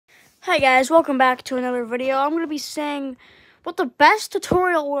Hi guys, welcome back to another video. I'm going to be saying what the best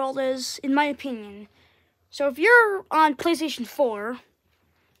tutorial world is, in my opinion. So if you're on PlayStation 4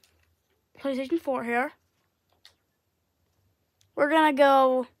 here, we're going to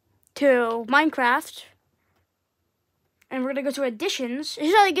go to Minecraft, and we're going to go to Additions.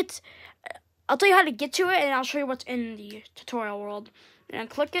 I'll tell you how to get to it, and I'll show you what's in the tutorial world. And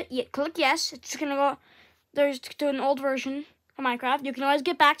click yes. It's going to go, there's to an old version of Minecraft. You can always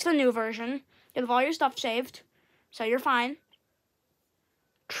get back to the new version. You have all your stuff saved, so you're fine.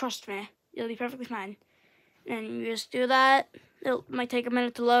 Trust me, you'll be perfectly fine. And you just do that. It might take a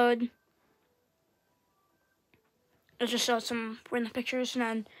minute to load. It'll just show some random pictures, and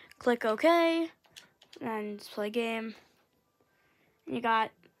then click OK, and just play game. And you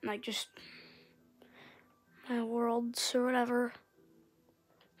got like just my worlds or whatever.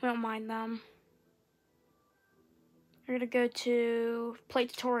 We don't mind them. We're gonna go to play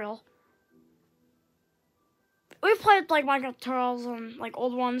tutorial. We've played like Minecraft tutorials and like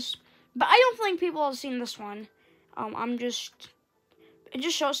old ones, but I don't think people have seen this one. It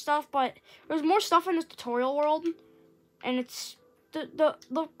just shows stuff, but there's more stuff in this tutorial world, and it's the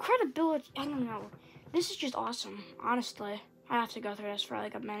credibility. I don't know. This is just awesome. Honestly, I have to go through this for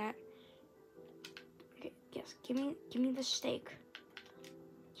like a minute. Okay, yes, give me the steak.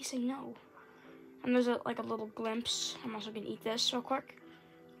 You say no. And there's like a little glimpse. I'm also gonna eat this real quick.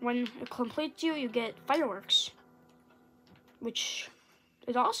 When it completes you get fireworks, which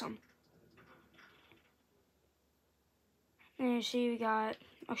is awesome. And you see we got,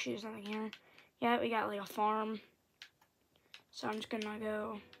 actually there's nothing here. Yeah, we got like a farm. So I'm just gonna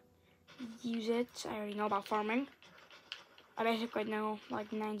go use it. I already know about farming. I basically know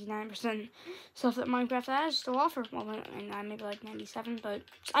like 99% stuff that Minecraft has to offer. Well, maybe like 97, but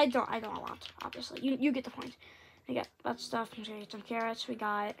I don't a lot, obviously. You get the point. We got that stuff. I'm just gonna get some carrots. We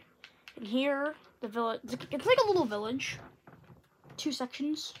got in here the village. It's like a little village. 2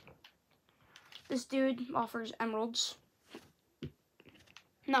 sections. This dude offers emeralds.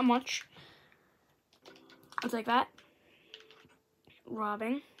 Not much. I'll take that.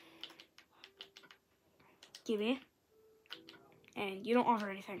 Robbing. Gimme. And you don't offer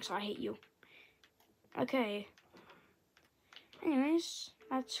anything, so I hate you. Okay. Anyways,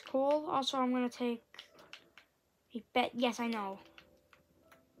 that's cool. Also, I'm gonna take a bed. Yes, I know.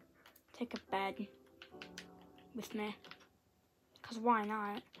 Take a bed with me. Cause why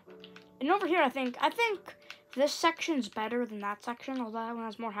not? And over here, I think this section's better than that section. Although that one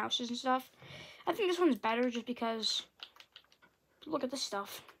has more houses and stuff. I think this one's better just because. Look at this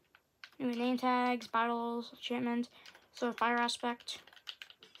stuff. New name tags, battles, enchantment. So fire aspect.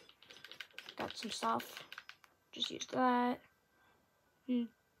 Got some stuff. Just use that.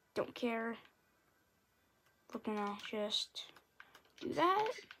 Don't care. We're gonna just do that.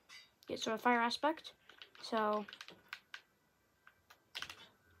 Get sort of fire aspect. So,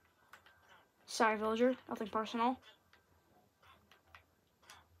 sorry, villager. Nothing personal.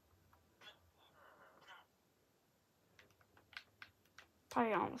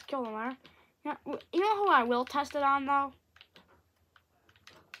 Probably almost killed him there. You know who I will test it on though?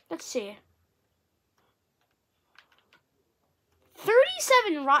 Let's see.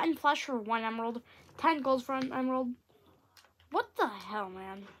 37 rotten flesh for 1 emerald. 10 gold for an emerald. What the hell,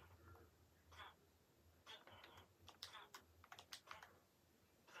 man?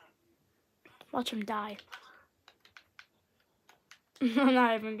 Watch him die. I'm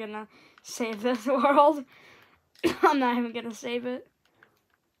not even gonna save this world. I'm not even gonna save it.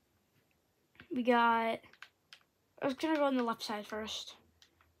 We got... I was gonna go on the left side first.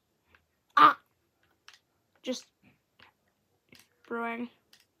 Ah! Just brewing.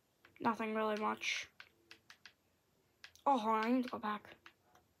 Nothing really much. Oh, hold on, I need to go back.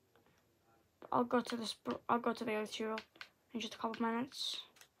 I'll go to the other two in just a couple minutes.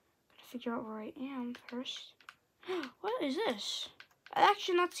 Gotta figure out where I am first. What is this? I've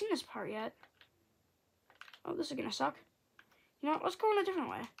actually not seen this part yet. Oh, this is gonna suck. You know what? Let's go in a different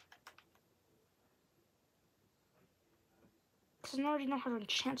way. Because I already know how to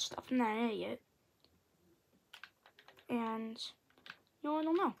enchant stuff. I'm not an idiot. And, you know, I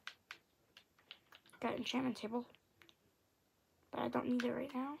don't know. Got an enchantment table. But I don't need it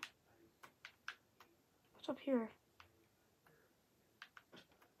right now. What's up here?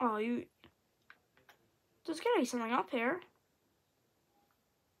 Oh, there's gotta be something up here.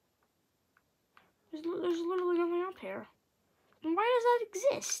 There's literally nothing up here. And why does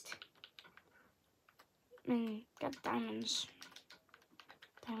that exist? I mean, got diamonds.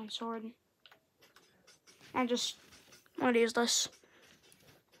 Diamond sword. I just want to use this.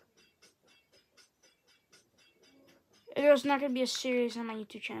 There's not gonna be a series on my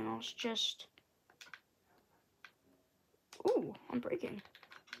YouTube channel. It's just, ooh, I'm breaking.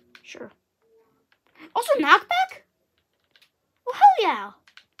 Sure. Also, knockback? Well, hell yeah.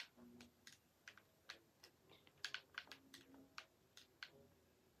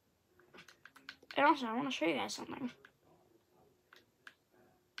 And also, I want to show you guys something.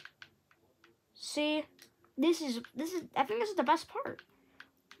 See, this is. I think this is the best part.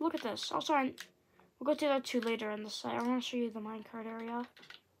 Look at this. Also, we'll go to that too later on the site. I want to show you the minecart area.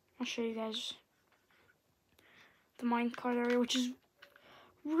 I'll show you guys the minecart area, which is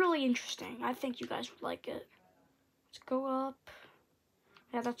really interesting. I think you guys would like it. Let's go up.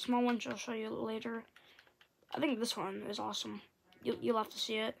 Yeah, that small one I'll show you later. I think this one is awesome. You'll have to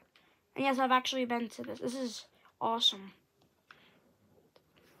see it. And yes, I've actually been to this. This is awesome.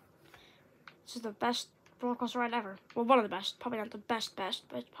 This is the best roller coaster ride ever. Well, one of the best. Probably not the best, but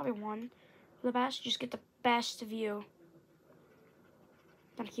it's probably one of the best. You just get the best view.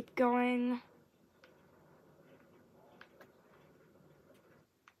 Gotta keep going.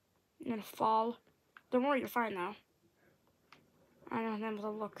 I'm gonna fall. Don't worry, you're fine now. I don't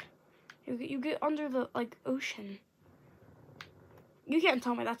know, look. You get under the, like, ocean. You can't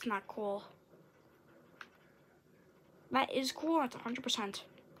tell me that's not cool. That is cool, that's 100%.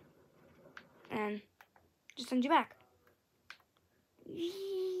 And just send you back.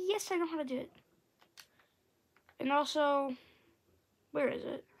 Yes, I know how to do it. And also, where is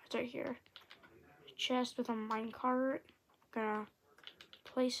it? It's right here. Chest with a minecart. Gonna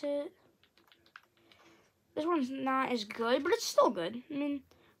place it. This one's not as good, but it's still good. I mean,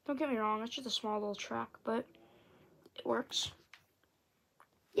 don't get me wrong, it's just a small little track, but it works.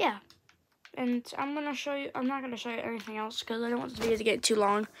 Yeah. And I'm not gonna show you anything else because I don't want this video to get too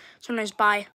long. So nice, bye.